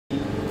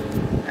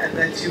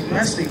that you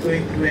must be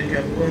going through and you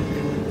have gone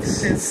through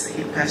since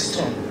he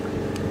passed on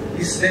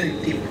is very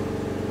deep.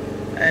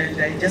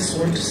 And I just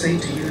want to say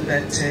to you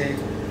that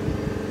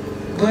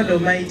God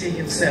Almighty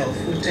himself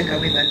will take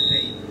away that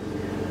pain.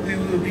 We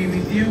will be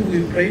with you,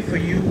 we will pray for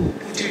you, we will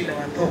put you in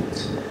our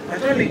thoughts.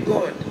 But only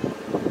God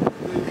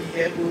will be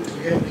able to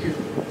help you,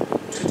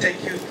 to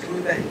take you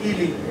through the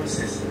healing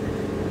process.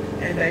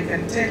 And I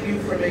can tell you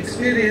from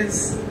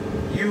experience,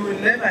 you will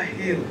never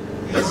heal.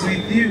 He is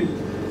with you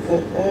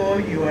for all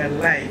your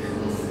life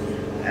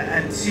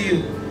until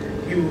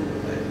you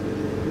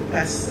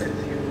pass and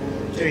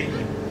you join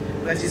him.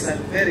 But it's a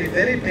very,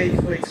 very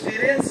painful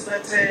experience.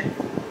 But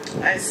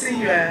I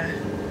see you are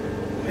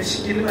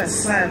umeshikiliwa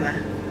sana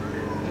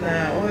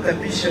na all the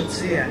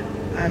bishops here.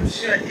 I'm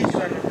sure each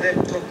one of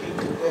them talking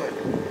to God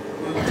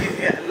will give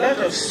you a lot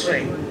of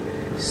strength.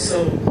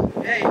 So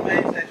bear in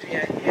mind that we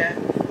are here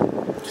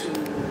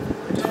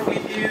to talk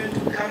with you,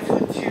 to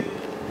comfort you,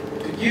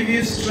 to give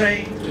you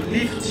strength, to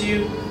lift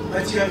you.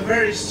 But you are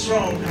very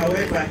strong.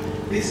 However,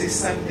 this is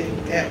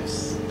something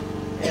else.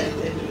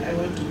 And I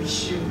want to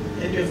wish you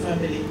and your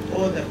family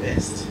all the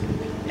best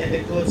and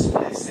the God's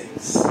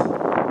blessings.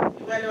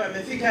 Wale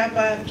wamefika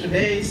hapa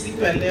today,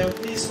 siku ya leo,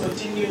 please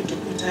continue to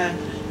put her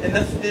and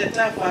the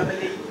entire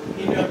family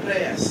in your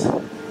prayers.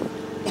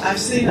 I've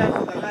seen her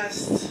for the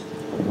last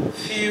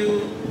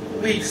few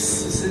weeks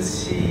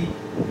since she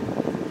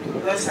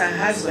lost her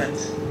husband.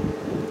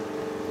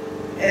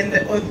 And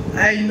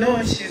I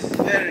know she's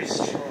very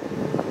strong.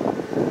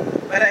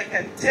 But I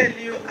can tell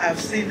you, I've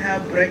seen her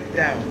break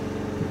down.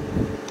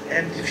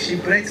 And if she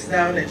breaks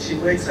down and she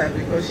wakes up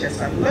because she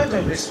has a lot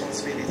of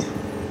responsibility.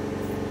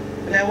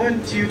 And I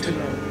want you to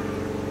know,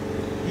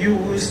 you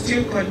will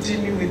still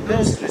continue with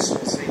those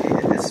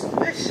responsibilities,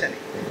 especially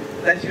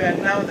that you are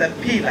now the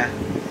pillar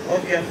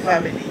of your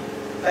family.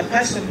 The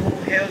person who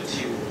held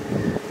you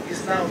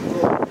is now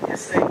gone. You're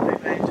saying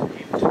goodbye to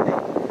him today.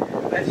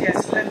 But he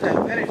has left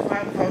a very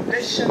firm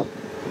foundation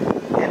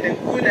and a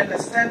good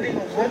understanding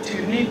of what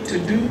you need to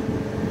do.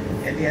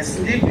 And he has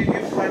lived with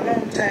you for a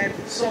long time,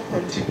 so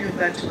continue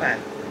that path.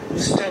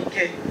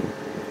 Ustoke.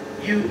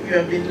 You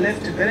have been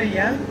left very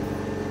young.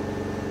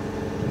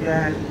 You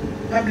are a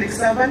public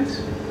servant.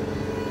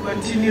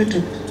 Continue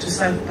to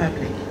serve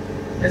public.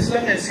 As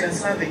long as you are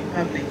serving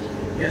public,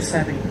 you are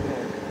serving God.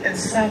 And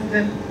serve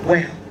them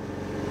well.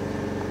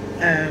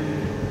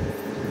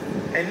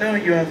 I know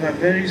you have a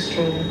very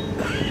strong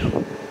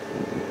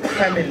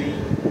family,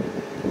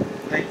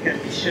 like your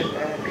bishop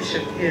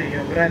here,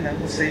 your brother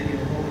who said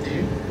he'll hold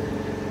you.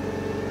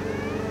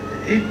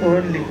 If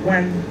only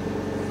one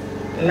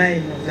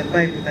line of the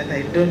Bible that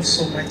I don't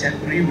so much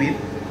agree with,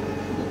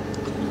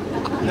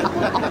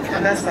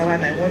 and that's the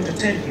one I want to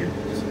tell you.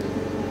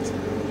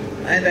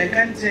 And I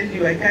can't tell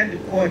you, I can't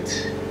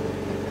quote.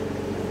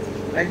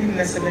 Lakini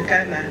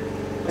nasemekana,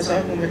 kwa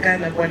sababu umekaa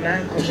na bwana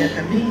wako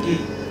miaka mingi,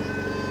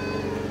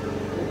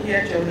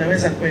 ukiacha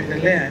unaweza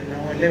kuendelea na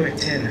uolewe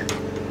tena.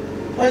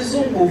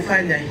 Wazungu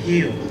hufanya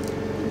hiyo,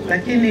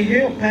 lakini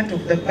hiyo part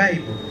of the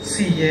Bible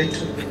si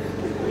yetu.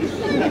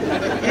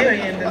 Hiyo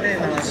iendelee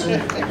na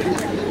wazungu.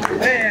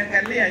 Wewe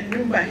angalia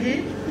nyumba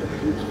hii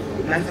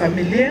na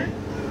familia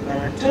na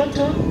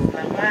watoto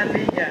na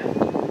mali ya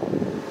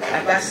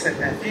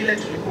ambassador vile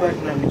tulikuwa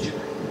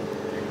tunamjua.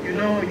 You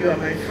know, you are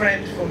my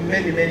friend for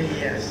many, many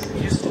years.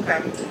 You used to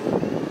come to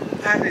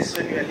Paris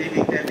when you were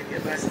living there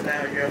with us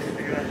now, your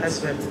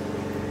husband.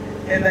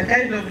 And the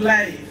kind of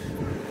life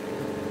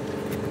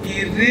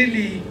he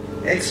really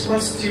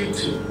exposed you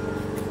to.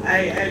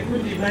 I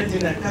could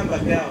imagine a Kamba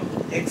girl,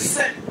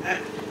 except,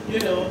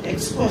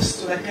 exposed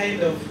to the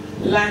kind of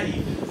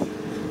life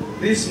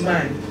this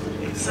man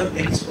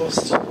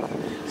exposed to.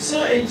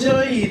 So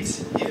enjoy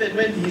it even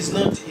when he's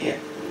not here.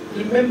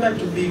 Remember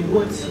to be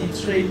what he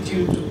trained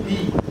you to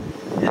be.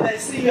 And I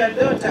see your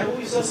daughter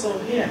who is also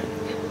here.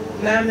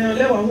 Na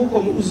ameolewa huko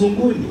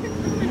uzunguni.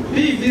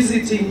 Be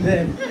visiting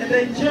them and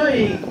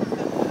enjoying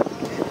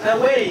the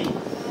way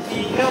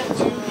he helped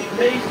you, he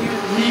made you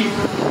live.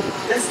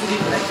 Just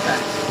live like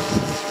that.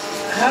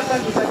 Hapa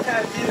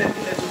tutakaa vile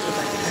vile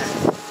tutakaa.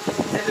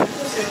 And of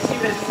course you've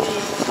given me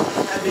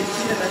a bit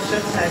of a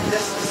short time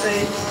just to say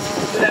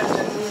good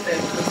afternoon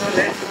and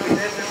condolence with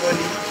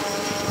everybody.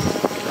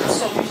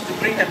 Also wish to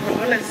bring the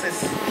condolences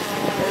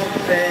of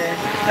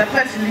the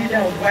party leader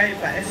of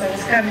Viper. As I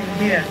was coming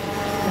here,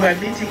 we were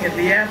meeting at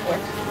the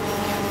airport,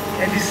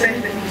 and he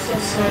said that he was so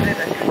sorry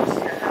that he was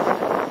here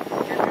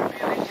and we'll be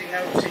reaching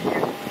out to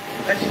you.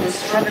 But he was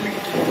traveling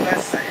to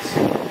Mombasa, as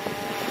you know.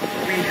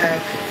 We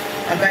have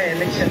a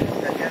by-election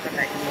the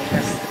governor in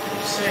Mombasa.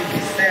 So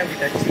he's there with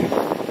the team,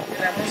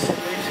 and I'm also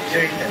going to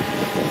join them.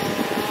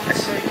 I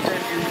saw you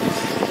told you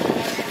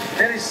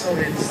very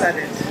sorry and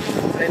saddened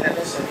by the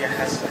loss of your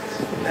husband.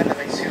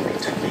 Otherwise you'll be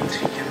talking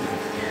to you.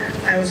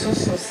 I was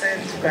also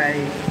sent by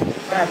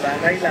Baba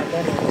Raila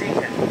Moro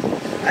Odinga.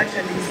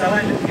 Actually, he's the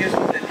one who gives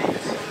me the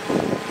lift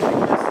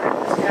because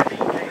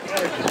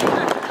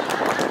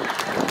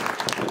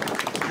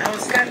I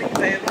was coming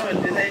by road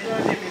and I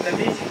told him in the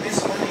meeting this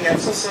morning, I'm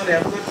so sorry,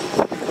 I'm going to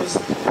go because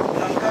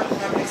our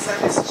public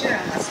service chair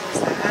has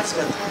lost her husband.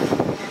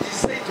 that it is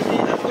said to me,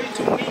 I'm going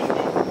to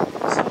Makindi.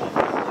 So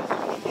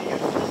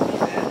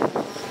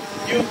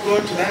you go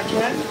to that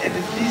one and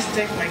please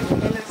take my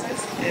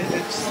condolences and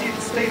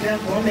stay there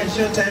for only a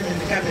short time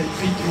and come and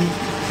feed me.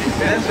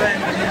 That's why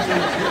I'm going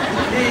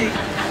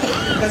to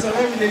because I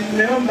don't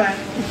remember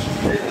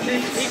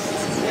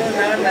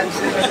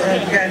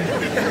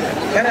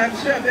but I'm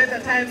sure better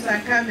times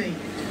are coming.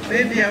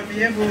 Maybe I'll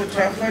be able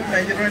to afford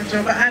my own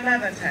job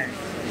another time.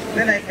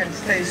 Then I can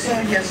stay. So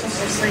yes,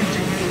 also saying to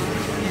you,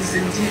 is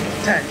indeed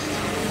touched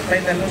by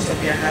the loss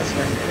of your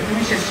husband and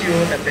wishes you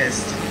all the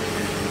best.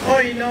 Oh,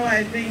 you know,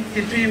 I think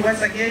Kitui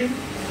once again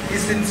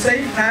is in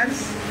safe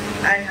hands.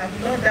 I have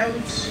no doubt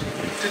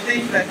to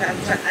think that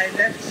after I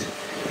left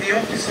the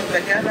office of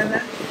the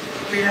governor,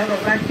 we have a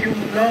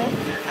vacuum. No,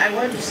 I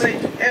want to say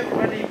to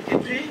everyone in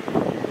Kitui,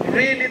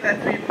 really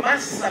that we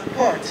must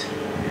support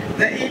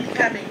the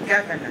incoming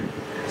governor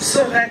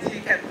so that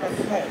he can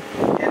perform.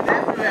 And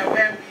everywhere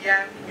where we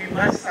are, we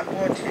must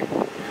support him.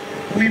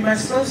 We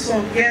must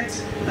also get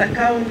the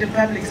County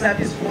Public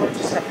Service Board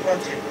to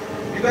support him.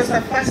 Because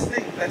the first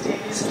thing that he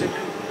needs to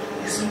do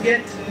is to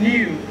get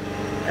new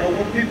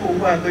people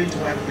who are going to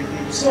work with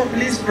him. So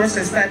please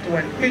process that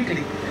one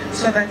quickly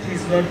so that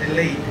he's not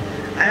delayed.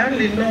 I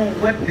only know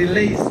what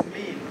delays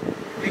mean.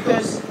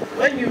 Because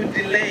when you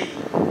delay,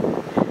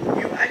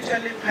 you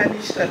actually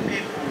punish the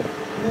people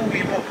who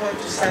we purport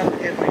to serve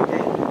every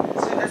day.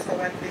 So that's the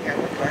one thing I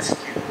want to ask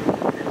you.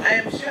 I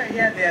am sure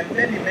here there are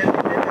many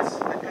members of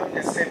the County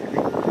Assembly.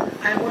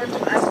 I want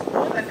to ask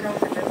all the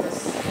County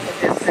members of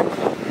the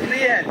Assembly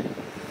clearly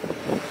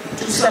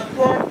to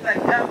support the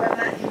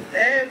governor in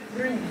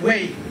every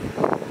way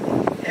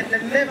and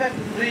never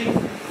to bring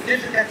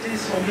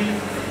difficulties for him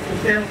to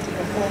fail to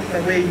perform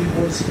the way he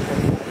wants to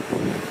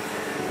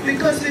perform.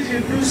 Because if you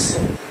do so,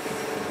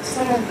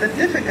 some of the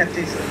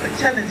difficulties and the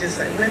challenges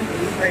I went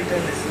through, quite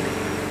honestly,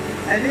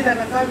 I did have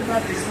a County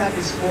Public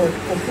Service Board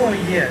for 4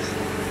 years.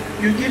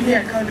 You give me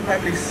a County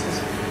Public Service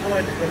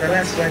Board for the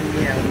last 1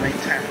 year of my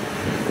term.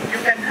 You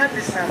can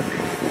hardly serve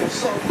people.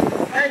 So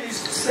mine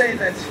is to say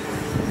that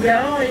we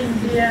are all in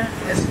here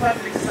as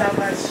public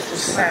servants to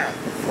serve.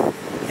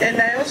 And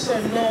I also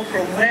know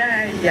from where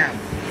I am,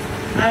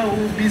 I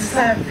will be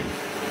serving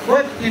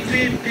both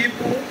between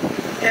people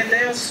and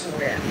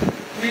elsewhere.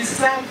 We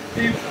serve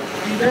people,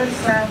 we don't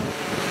serve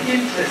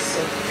interests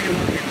of few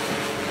people.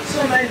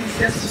 So mine is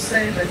just to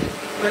say that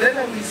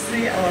wherever we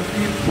see our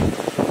people,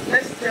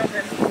 let's tell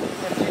them to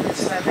continue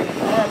serving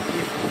our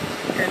people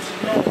and to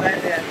know where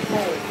they are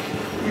called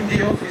in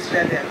the office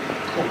where they are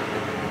being called.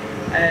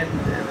 And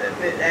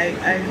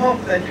I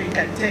hope that we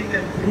can take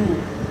them through.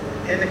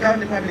 And the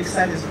County Public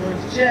Service Board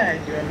Chair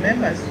and your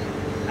members,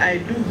 I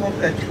do hope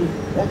that you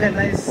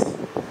organize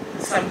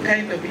some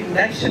kind of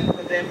induction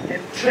for them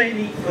and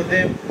training for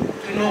them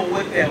to know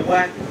what their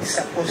work is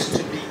supposed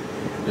to be.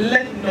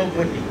 Let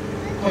nobody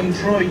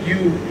control you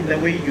in the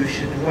way you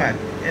should work,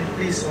 and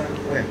please work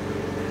well.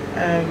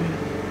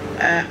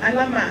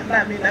 Alama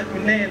na mina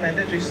kunena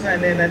ndetu isina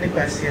nena ni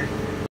kwasia.